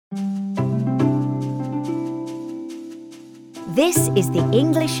This is the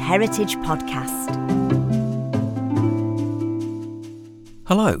English Heritage Podcast.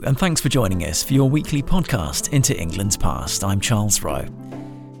 Hello, and thanks for joining us for your weekly podcast into England's past. I'm Charles Rowe.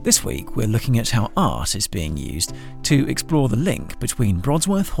 This week, we're looking at how art is being used to explore the link between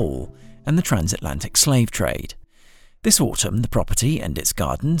Brodsworth Hall and the transatlantic slave trade. This autumn, the property and its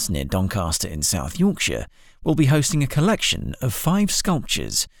gardens near Doncaster in South Yorkshire will be hosting a collection of 5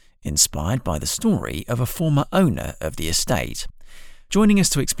 sculptures inspired by the story of a former owner of the estate. Joining us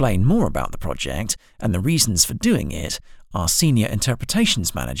to explain more about the project and the reasons for doing it are Senior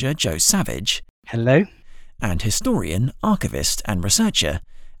Interpretations Manager Joe Savage. Hello. And historian, archivist and researcher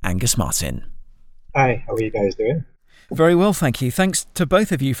Angus Martin. Hi, how are you guys doing? Very well, thank you. Thanks to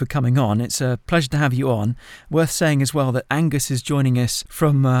both of you for coming on. It's a pleasure to have you on. Worth saying as well that Angus is joining us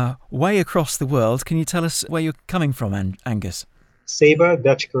from way across the world. Can you tell us where you're coming from, Angus? Saba,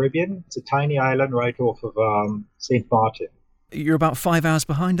 Dutch Caribbean. It's a tiny island right off of St. Martin. You're about 5 hours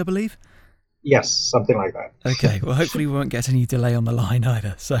behind, I believe? Yes, something like that. Okay, well, hopefully we won't get any delay on the line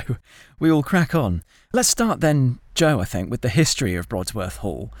either, so we will crack on. Let's start then, Joe, I think, with the history of Brodsworth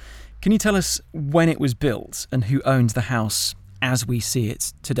Hall. Can you tell us when it was built and who owns the house as we see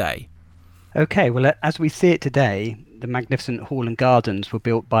it today? Okay, well, as we see it today, the magnificent Hall and Gardens were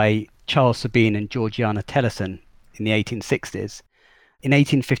built by Charles Sabine and Georgiana Tellison in the 1860s. In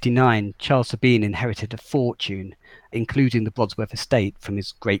 1859, Charles Sabine inherited a fortune, including the Brodsworth estate, from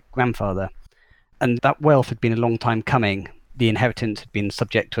his great-grandfather. And that wealth had been a long time coming. The inheritance had been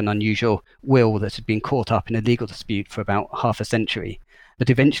subject to an unusual will that had been caught up in a legal dispute for about half a century. But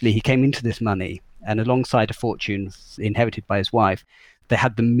eventually he came into this money, and alongside a fortune inherited by his wife, they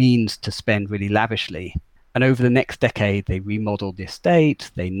had the means to spend really lavishly. And over the next decade, they remodeled the estate,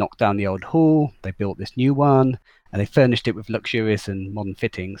 they knocked down the old hall, they built this new one, and they furnished it with luxurious and modern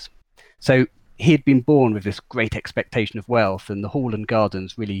fittings. So he had been born with this great expectation of wealth, and the Hall and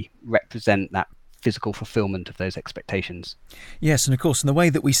Gardens really represent that physical fulfillment of those expectations. Yes, and of course, and the way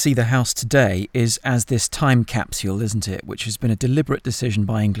that we see the house today is as this time capsule, isn't it? Which has been a deliberate decision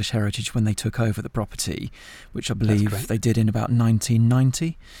by English Heritage when they took over the property, which I believe they did in about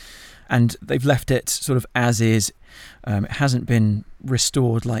 1990. And they've left it sort of as is. It hasn't been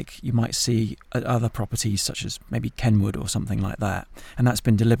restored like you might see at other properties such as maybe Kenwood or something like that. And that's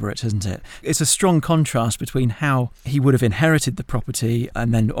been deliberate, isn't it? It's a strong contrast between how he would have inherited the property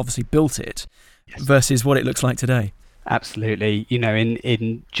and then obviously built it versus what it looks like today. Absolutely. You know,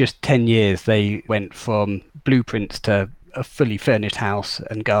 in just 10 years, they went from blueprints to a fully furnished house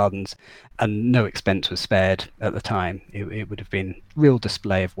and gardens, and no expense was spared at the time. It would have been a real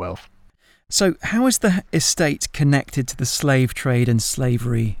display of wealth. So how is the estate connected to the slave trade and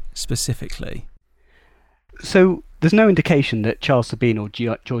slavery specifically? So there's no indication that Charles Sabine or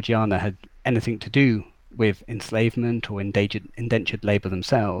Georgiana had anything to do with enslavement or indentured labour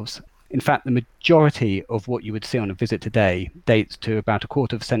themselves. In fact, the majority of what you would see on a visit today dates to about a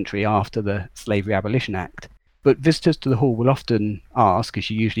quarter of a century after the Slavery Abolition Act. But visitors to the hall will often ask, as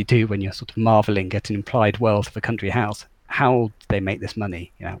you usually do when you're sort of marvelling at an implied wealth of a country house, how did they make this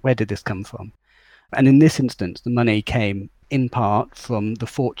money? You know, where did this come from? And in this instance, the money came in part from the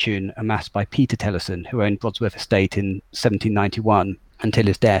fortune amassed by Peter Tellison, who owned Brodsworth Estate in 1791 until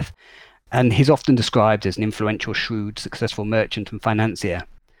his death. And he's often described as an influential, shrewd, successful merchant and financier.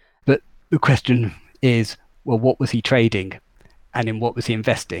 But the question is, well, what was he trading? And in what was he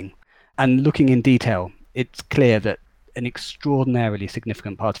investing? And looking in detail, it's clear that an extraordinarily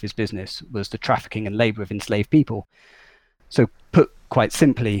significant part of his business was the trafficking and labour of enslaved people. So put quite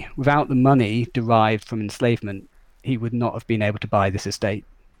simply, without the money derived from enslavement, he would not have been able to buy this estate.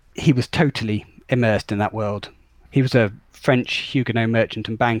 He was totally immersed in that world. He was a French Huguenot merchant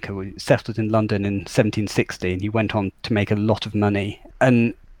and banker who settled in London in 1760, and he went on to make a lot of money.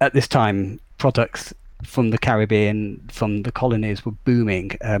 And at this time, products from the Caribbean, from the colonies were booming.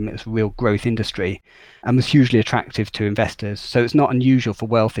 It was a real growth industry and was hugely attractive to investors. So it's not unusual for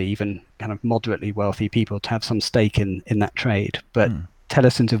wealthy, even kind of moderately wealthy people to have some stake in that trade. But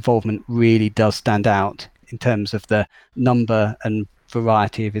Tellison's involvement really does stand out in terms of the number and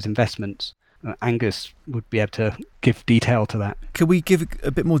variety of his investments. Angus would be able to give detail to that. Could we give a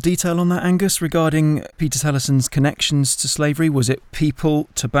bit more detail on that, Angus, regarding Peter Tellison's connections to slavery? Was it people,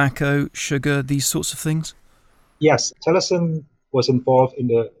 tobacco, sugar, these sorts of things? Yes, Tellison was involved in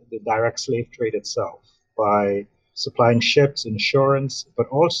the direct slave trade itself by supplying ships, insurance, but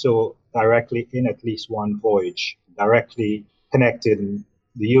also directly in at least one voyage, directly connecting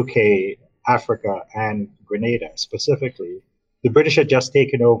the UK, Africa, and Grenada specifically. The British had just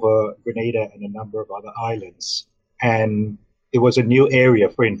taken over Grenada and a number of other islands, and it was a new area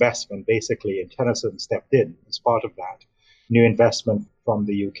for investment, basically, and Tellison stepped in as part of that. new investment from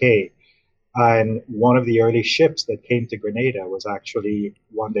the UK. And one of the early ships that came to Grenada was actually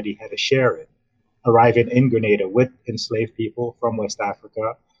one that he had a share in, arriving in Grenada with enslaved people from West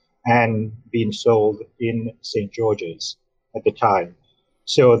Africa and being sold in St. George's at the time.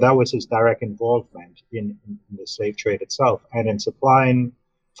 So that was his direct involvement in the slave trade itself and in supplying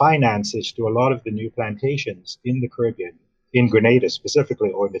finances to a lot of the new plantations in the Caribbean, in Grenada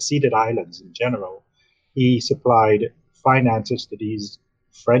specifically, or in the Ceded Islands in general. He supplied finances to these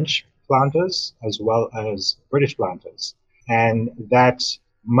French planters as well as British planters. And that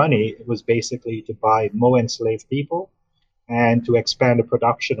money was basically to buy more enslaved people and to expand the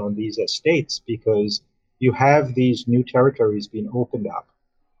production on these estates, because you have these new territories being opened up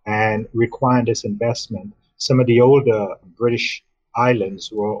and requiring this investment. Some of the older British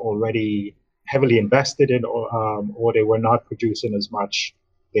islands were already heavily invested in, or they were not producing as much.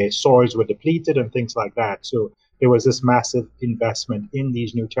 Their soils were depleted and things like that. So there was this massive investment in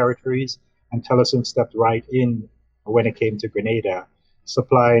these new territories, and Tellison stepped right in when it came to Grenada,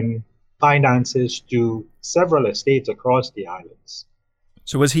 supplying finances to several estates across the islands.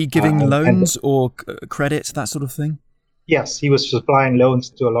 So was he giving loans or credit, that sort of thing? Yes, he was supplying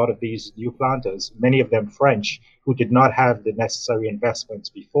loans to a lot of these new planters, many of them French, who did not have the necessary investments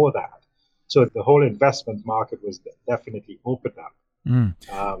before that. So the whole investment market was definitely opened up.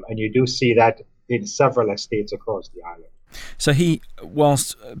 And you do see that in several estates across the island. So he,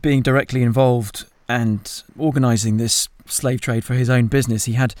 whilst being directly involved and organising this slave trade for his own business,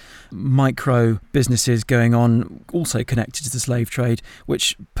 he had micro businesses going on also connected to the slave trade,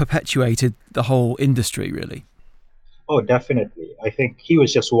 which perpetuated the whole industry, really. Oh, definitely. I think he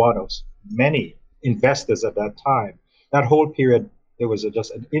was just one of many investors at that time. That whole period, there was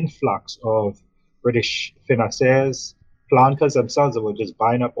just an influx of British financiers, planters themselves that were just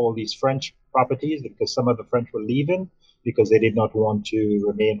buying up all these French properties, because some of the French were leaving because they did not want to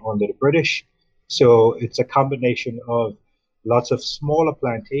remain under the British. So it's a combination of lots of smaller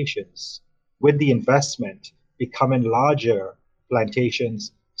plantations with the investment becoming larger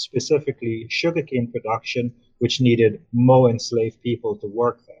plantations, specifically sugarcane production, which needed more enslaved people to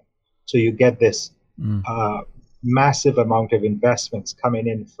work there. So you get this massive amount of investments coming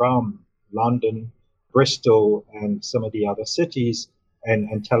in from London, Bristol, and some of the other cities,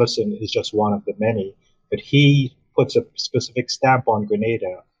 and Tellison is just one of the many. But he puts a specific stamp on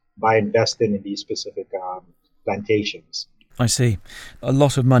Grenada by investing in these specific plantations. I see. A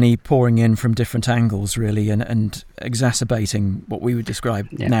lot of money pouring in from different angles, really, and exacerbating what we would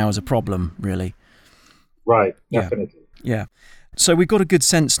describe now as a problem, really. Right, definitely. Yeah. So we've got a good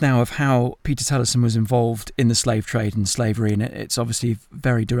sense now of how Peter Tellison was involved in the slave trade and slavery, and it's obviously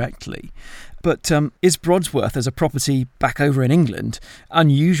very directly. But is Brodsworth as a property back over in England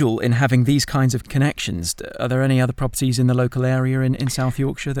unusual in having these kinds of connections? Are there any other properties in the local area in South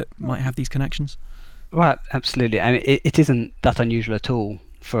Yorkshire that might have these connections? Right, absolutely. I mean, it isn't that unusual at all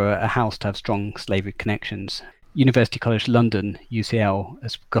for a house to have strong slavery connections. University College London, UCL,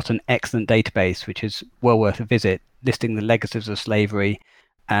 has got an excellent database which is well worth a visit, listing the legacies of slavery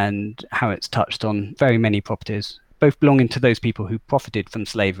and how it's touched on very many properties, both belonging to those people who profited from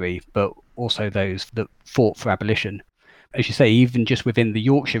slavery, but also those that fought for abolition. As you say, even just within the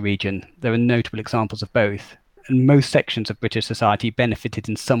Yorkshire region, there are notable examples of both. And most sections of British society benefited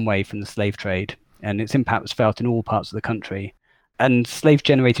in some way from the slave trade, and its impact was felt in all parts of the country. And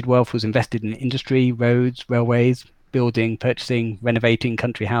slave-generated wealth was invested in industry, roads, railways, building, purchasing, renovating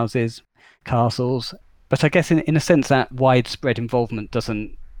country houses, castles. But I guess in a sense that widespread involvement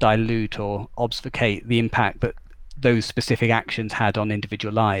doesn't dilute or obfuscate the impact that those specific actions had on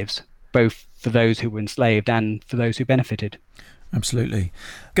individual lives, both for those who were enslaved and for those who benefited. Absolutely.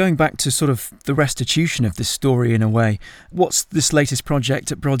 Going back to sort of the restitution of this story in a way, what's this latest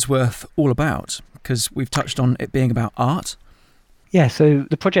project at Brodsworth all about? Because we've touched on it being about art. Yeah, so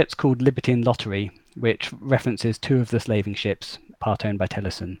the project's called Liberty and Lottery, which references two of the slaving ships, part owned by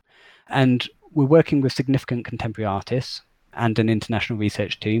Tellison. And we're working with significant contemporary artists and an international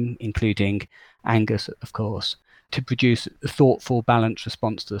research team, including Angus, of course, to produce a thoughtful, balanced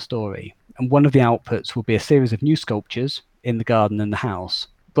response to the story. And one of the outputs will be a series of new sculptures in the garden and the house.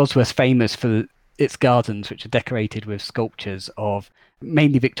 Brodsworth's famous for its gardens, which are decorated with sculptures of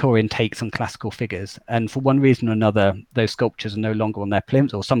mainly Victorian takes on classical figures. And for one reason or another, those sculptures are no longer on their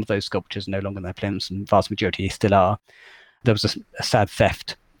plinths, or some of those sculptures are no longer on their plinths, and the vast majority still are. There was a sad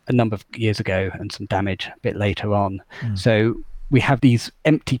theft a number of years ago and some damage a bit later on. So we have these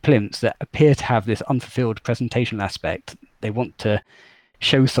empty plinths that appear to have this unfulfilled presentational aspect. They want to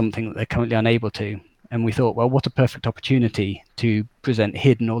show something that they're currently unable to. And we thought, well, what a perfect opportunity to present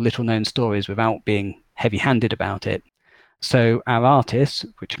hidden or little known stories without being heavy-handed about it. So our artists,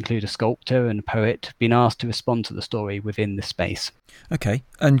 which include a sculptor and a poet, have been asked to respond to the story within this space. Okay,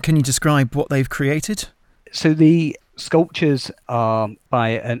 and can you describe what they've created? So the sculptures are by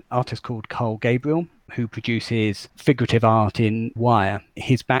an artist called Carl Gabriel, who produces figurative art in wire.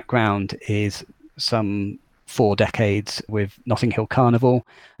 His background is some 4 decades with Notting Hill Carnival.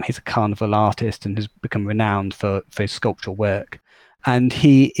 He's a carnival artist and has become renowned for his sculptural work. And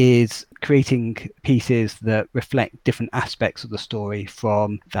he is creating pieces that reflect different aspects of the story,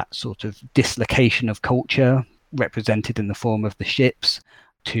 from that sort of dislocation of culture represented in the form of the ships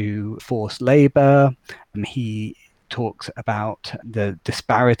to forced labour. He talks about the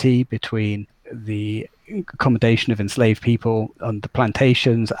disparity between the accommodation of enslaved people on the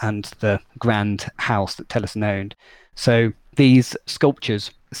plantations and the grand house that Tennyson owned. So these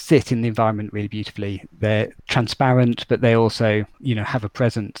sculptures sit in the environment really beautifully. They're transparent, but they also, have a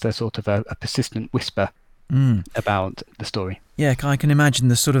presence. They're sort of a persistent whisper about the story. Yeah, I can imagine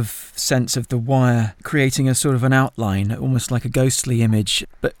the sort of sense of the wire creating a sort of an outline, almost like a ghostly image,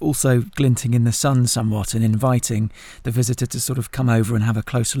 but also glinting in the sun somewhat and inviting the visitor to sort of come over and have a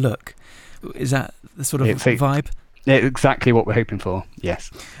closer look. Is that the sort of vibe? Exactly what we're hoping for,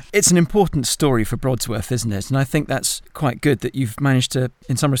 yes. It's an important story for Brodsworth, isn't it? And I think that's quite good that you've managed to,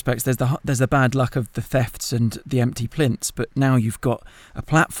 in some respects, there's the bad luck of the thefts and the empty plinths, but now you've got a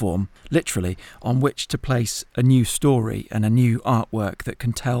platform, literally, on which to place a new story and a new artwork that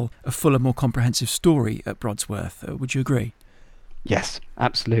can tell a fuller, more comprehensive story at Brodsworth. Would you agree? Yes,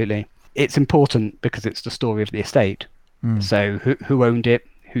 absolutely. It's important because it's the story of the estate. So who owned it?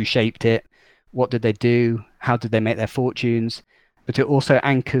 Who shaped it? What did they do? How did they make their fortunes? But it also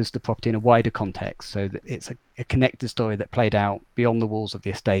anchors the property in a wider context, so that it's a connected story that played out beyond the walls of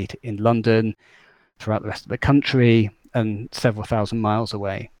the estate in London, throughout the rest of the country, and several thousand miles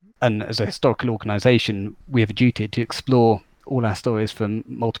away. And as a historical organisation, we have a duty to explore all our stories from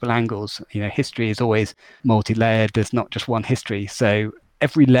multiple angles. History is always multi-layered. There's not just one history. So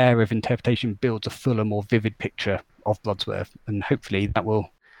every layer of interpretation builds a fuller, more vivid picture of Brodsworth, and hopefully that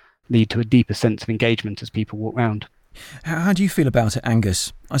will lead to a deeper sense of engagement as people walk round. How do you feel about it,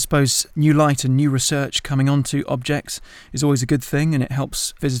 Angus? I suppose new light and new research coming onto objects is always a good thing, and it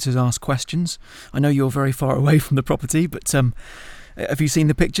helps visitors ask questions. I know you're very far away from the property, but have you seen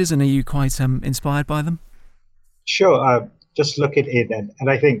the pictures, and are you quite inspired by them? Sure. Just look at it, and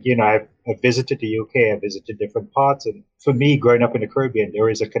I think, I've visited the UK, I've visited different parts, and for me, growing up in the Caribbean, there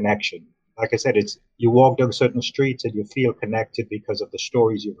is a connection. Like I said, it's you walk down certain streets and you feel connected because of the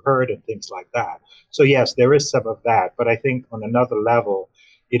stories you've heard and things like that. So yes, there is some of that. But I think on another level,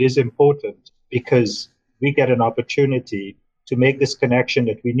 it is important because we get an opportunity to make this connection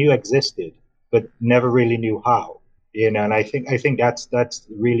that we knew existed, but never really knew how. And I think that's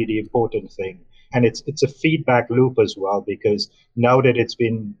really the important thing. And it's a feedback loop as well, because now that it's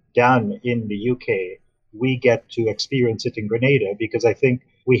been done in the UK, we get to experience it in Grenada, because I think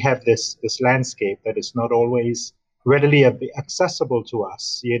we have this landscape that is not always readily accessible to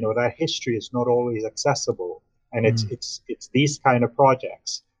us. That history is not always accessible. And it's these kind of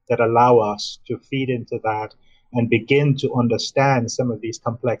projects that allow us to feed into that and begin to understand some of these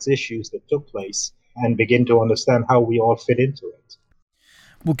complex issues that took place and begin to understand how we all fit into it.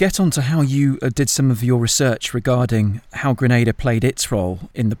 We'll get on to how you did some of your research regarding how Grenada played its role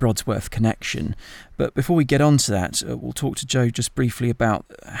in the Brodsworth connection. But before we get on to that, we'll talk to Joe just briefly about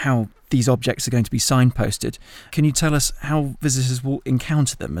how these objects are going to be signposted. Can you tell us how visitors will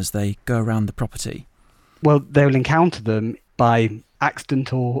encounter them as they go around the property? Well, they'll encounter them by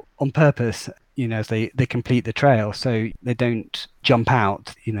accident or on purpose, as they complete the trail. So they don't jump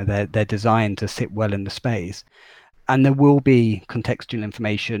out, they're designed to sit well in the space. And there will be contextual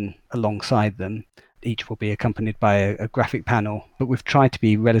information alongside them. Each will be accompanied by a graphic panel, but we've tried to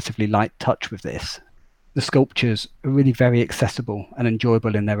be relatively light touch with this. The sculptures are really very accessible and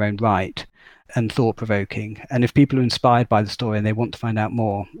enjoyable in their own right, and thought-provoking. And if people are inspired by the story and they want to find out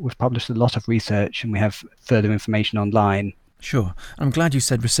more, we've published a lot of research and we have further information online. Sure. I'm glad you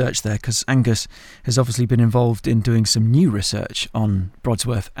said research there, because Angus has obviously been involved in doing some new research on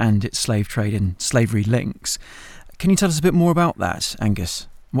Brodsworth and its slave trade and slavery links. Can you tell us a bit more about that, Angus,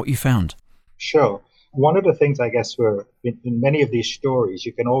 what you found? Sure. One of the things, I guess, in many of these stories,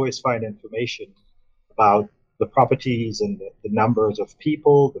 you can always find information about the properties and the numbers of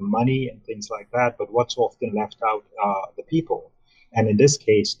people, the money and things like that. But what's often left out are the people. And in this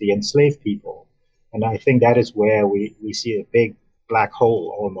case, the enslaved people. And I think that is where we see a big black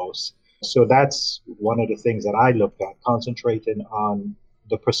hole almost. So that's one of the things that I looked at, concentrating on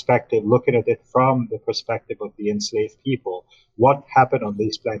the perspective, looking at it from the perspective of the enslaved people. What happened on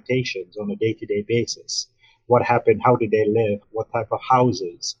these plantations on a day-to-day basis? what happened, how did they live, what type of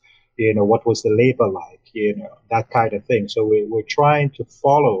houses, what was the labor like, that kind of thing. So we're trying to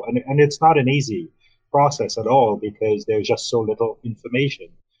follow, and it's not an easy process at all because there's just so little information.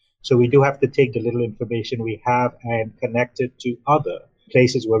 So we do have to take the little information we have and connect it to other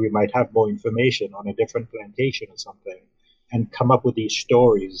places where we might have more information on a different plantation or something, and come up with these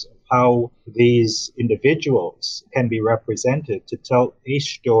stories of how these individuals can be represented to tell a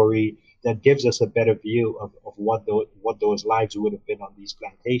story that gives us a better view of what those lives would have been on these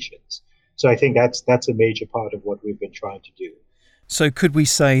plantations. So I think that's a major part of what we've been trying to do. So could we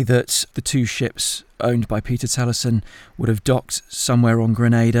say that the two ships owned by Peter Tellison would have docked somewhere on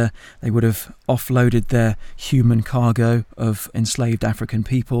Grenada? They would have offloaded their human cargo of enslaved African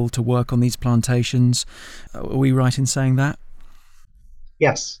people to work on these plantations. Are we right in saying that?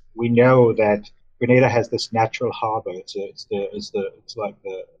 Yes, we know that Grenada has this natural harbor. It's like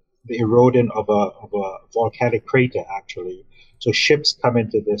the eroding of a volcanic crater, actually. So ships come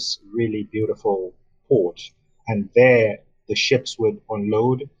into this really beautiful port, and there the ships would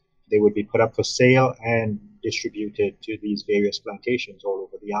unload. They would be put up for sale and distributed to these various plantations all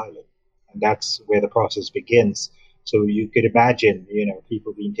over the island. And that's where the process begins. So you could imagine,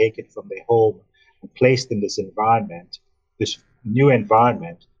 people being taken from their home and placed in this environment, this new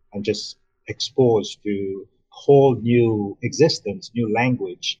environment, and just exposed to whole new existence, new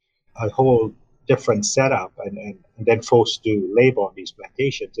language, a whole different setup, and then forced to labor on these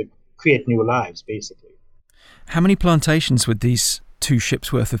plantations and create new lives, basically. How many plantations would these two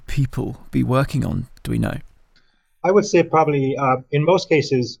ships worth of people be working on, do we know? I would say probably, in most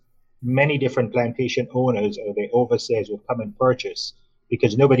cases, many different plantation owners or the overseers would come and purchase,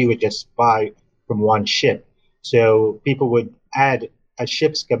 because nobody would just buy from one ship. So people would add, as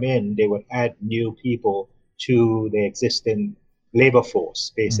ships come in, they would add new people to the existing labor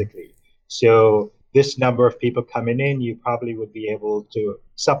force, basically. So this number of people coming in, you probably would be able to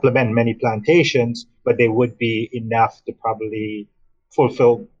supplement many plantations, but they would be enough to probably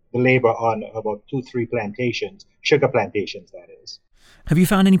fulfill the labor on about 2-3 plantations, sugar plantations, that is. Have you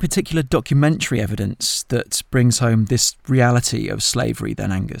found any particular documentary evidence that brings home this reality of slavery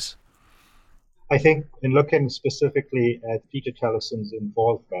then, Angus? I think in looking specifically at Peter Tellison's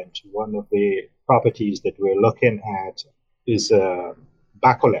involvement, one of the properties that we're looking at is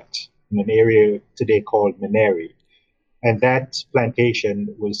Bacolet, in an area today called Meneri. And that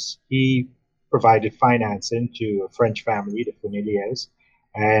plantation he provided financing to a French family, the Foniliers,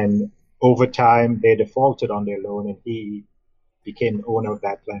 and over time they defaulted on their loan and he became the owner of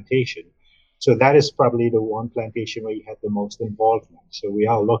that plantation. So that is probably the one plantation where he had the most involvement. So we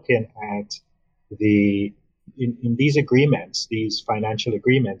are looking at in these agreements, these financial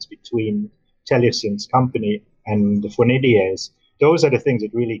agreements between Tellison's company and the Foniliers. Those are the things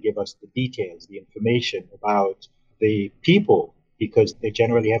that really give us the details, the information about the people, because they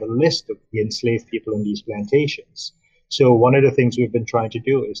generally have a list of the enslaved people in these plantations. So one of the things we've been trying to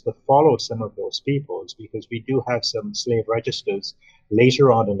do is to follow some of those peoples, because we do have some slave registers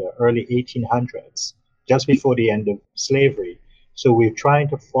later on in the early 1800s, just before the end of slavery. So we're trying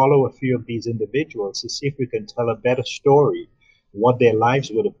to follow a few of these individuals to see if we can tell a better story, what their lives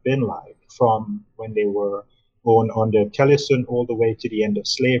would have been like from when they were owned under Tellison all the way to the end of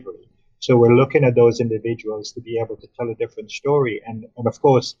slavery. So we're looking at those individuals to be able to tell a different story. And of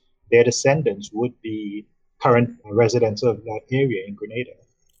course, their descendants would be current residents of that area in Grenada.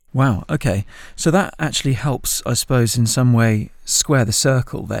 Wow, okay. So that actually helps, I suppose, in some way square the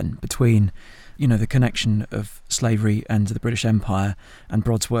circle then between, the connection of slavery and the British Empire and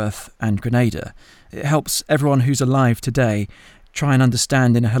Brodsworth and Grenada. It helps everyone who's alive today try and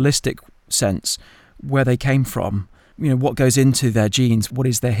understand in a holistic sense where they came from, what goes into their genes, what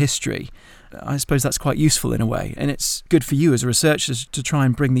is their history. I suppose that's quite useful in a way, and it's good for you as a researcher to try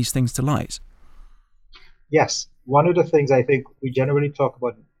and bring these things to light. Yes. One of the things I think we generally talk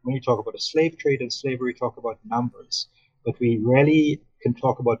about when we talk about the slave trade and slavery, talk about numbers, but we rarely can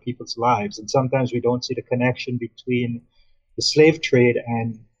talk about people's lives, and sometimes we don't see the connection between the slave trade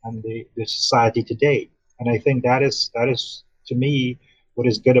and the society today. And I think that is to me what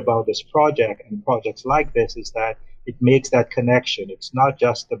is good about this project and projects like this is that it makes that connection. It's not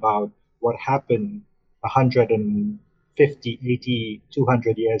just about what happened 150, 80,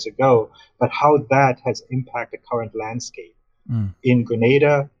 200 years ago, but how that has impacted the current landscape in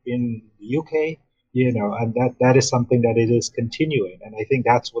Grenada, in the UK, and that is something that it is continuing. And I think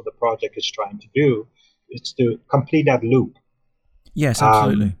that's what the project is trying to do. It's to complete that loop. Yes,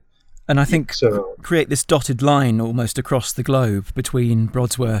 absolutely. And I think So create this dotted line almost across the globe between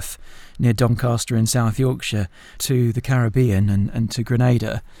Brodsworth near Doncaster in South Yorkshire to the Caribbean and to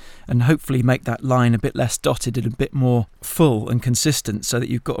Grenada, and hopefully make that line a bit less dotted and a bit more full and consistent so that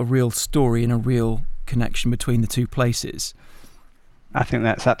you've got a real story and a real connection between the two places. I think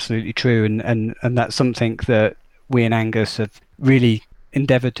that's absolutely true, and that's something that we in Angus have really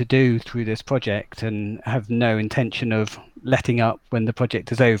endeavoured to do through this project, and have no intention of letting up when the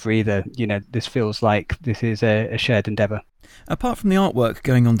project is over either. This feels like this is a shared endeavour. Apart from the artwork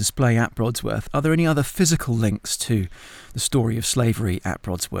going on display at Brodsworth, are there any other physical links to the story of slavery at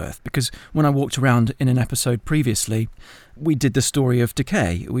Brodsworth? Because when I walked around in an episode previously, we did the story of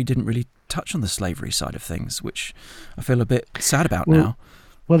decay. We didn't really touch on the slavery side of things, which I feel a bit sad about now.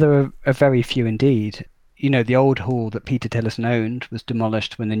 Well, there are very few indeed. The old hall that Peter Tillotson owned was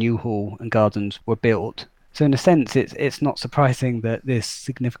demolished when the new hall and gardens were built. So in a sense, it's not surprising that this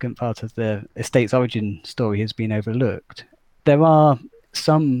significant part of the estate's origin story has been overlooked. There are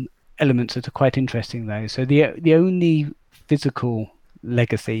some elements that are quite interesting, though. So the only physical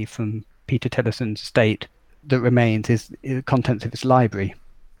legacy from Peter Tillotson's estate that remains is the contents of his library.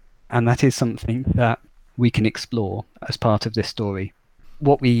 And that is something that we can explore as part of this story.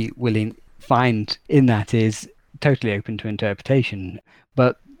 What we will find in that is totally open to interpretation.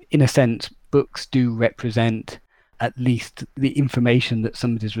 But in a sense, books do represent at least the information that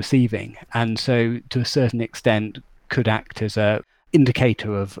somebody's receiving. And so to a certain extent could act as a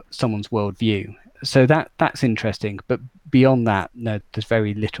indicator of someone's worldview. So that's interesting. But beyond that, no, there's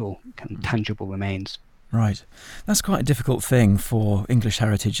very little kind of tangible remains. Right. That's quite a difficult thing for English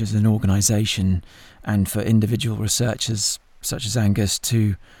Heritage as an organisation and for individual researchers such as Angus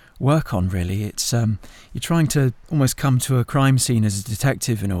to work on, really. It's you're trying to almost come to a crime scene as a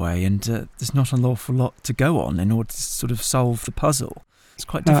detective in a way, and there's not an awful lot to go on in order to sort of solve the puzzle. It's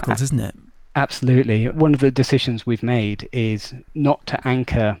quite difficult, isn't it? Absolutely. One of the decisions we've made is not to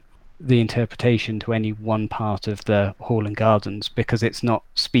anchor the interpretation to any one part of the Hall and Gardens, because it's not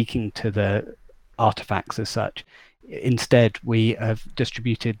speaking to the artifacts as such. Instead, we have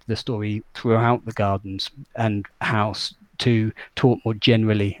distributed the story throughout the gardens and house to talk more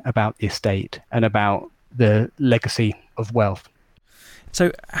generally about the estate and about the legacy of wealth.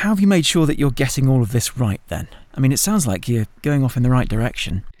 So how have you made sure that you're getting all of this right then? I mean, it sounds like you're going off in the right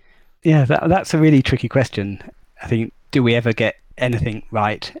direction. Yeah, that's a really tricky question. I think, do we ever get anything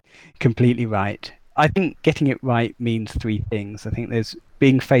right, completely right? I think getting it right means three things. I think there's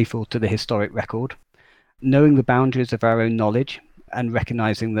being faithful to the historic record, knowing the boundaries of our own knowledge and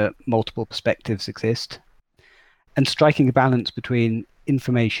recognizing that multiple perspectives exist, and striking a balance between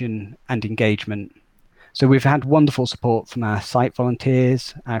information and engagement. So we've had wonderful support from our site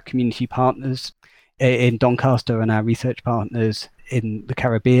volunteers, our community partners in Doncaster, and our research partners in the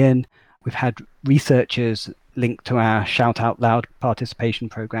Caribbean. We've had researchers linked to our Shout Out Loud participation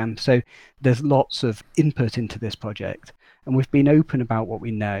program. So there's lots of input into this project. And we've been open about what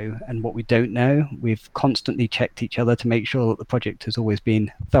we know and what we don't know. We've constantly checked each other to make sure that the project has always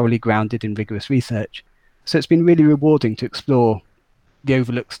been thoroughly grounded in rigorous research. So it's been really rewarding to explore the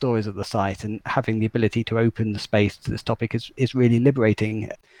overlooked stories of the site, and having the ability to open the space to this topic is really liberating.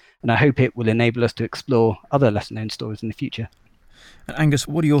 And I hope it will enable us to explore other lesser-known stories in the future. And Angus,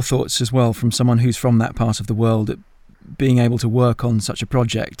 what are your thoughts as well from someone who's from that part of the world, being able to work on such a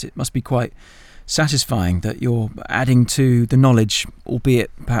project? It must be quite satisfying that you're adding to the knowledge,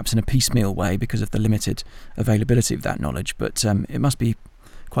 albeit perhaps in a piecemeal way because of the limited availability of that knowledge, but it must be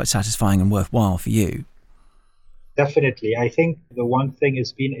quite satisfying and worthwhile for you. Definitely. I think the one thing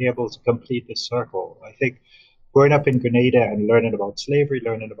is being able to complete the circle. I think growing up in Grenada and learning about slavery,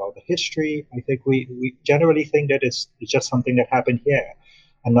 learning about the history, I think we generally think that it's just something that happened here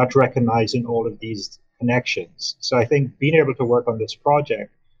and not recognizing all of these connections. So I think being able to work on this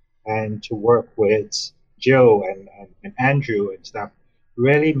project and to work with Joe and Andrew and stuff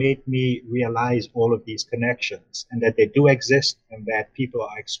really made me realize all of these connections and that they do exist and that people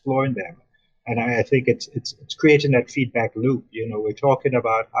are exploring them. And I think it's creating that feedback loop. We're talking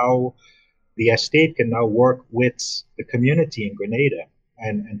about how the estate can now work with the community in Grenada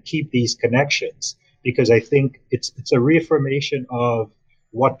and keep these connections, because I think it's a reaffirmation of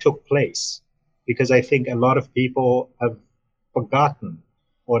what took place, because I think a lot of people have forgotten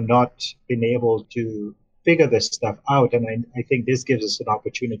or not been able to figure this stuff out. And I think this gives us an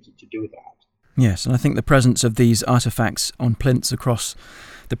opportunity to do that. Yes, and I think the presence of these artefacts on plinths across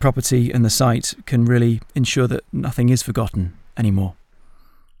the property and the site can really ensure that nothing is forgotten anymore.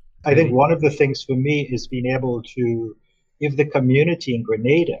 I think one of the things for me is being able to, if the community in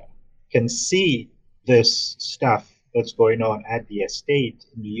Grenada can see this stuff that's going on at the estate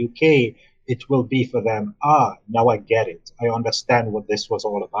in the UK, it will be for them, now I get it. I understand what this was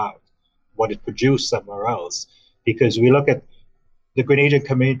all about, what it produced somewhere else. Because we look at the Grenadian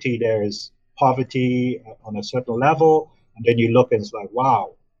community, there is poverty on a certain level, and then you look and it's like,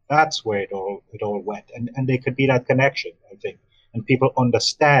 wow, that's where it all went. And there could be that connection, I think. And people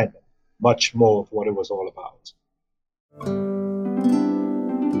understand much more of what it was all about.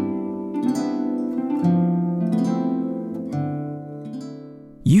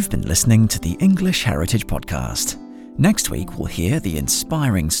 You've been listening to the English Heritage Podcast. Next week, we'll hear the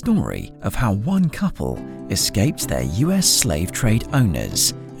inspiring story of how one couple escaped their US slave trade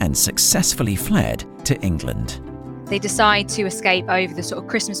owners and successfully fled to England. They decide to escape over the sort of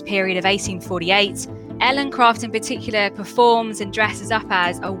Christmas period of 1848. Ellen Craft in particular performs and dresses up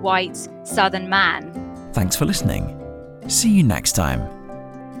as a white Southern man. Thanks for listening. See you next time.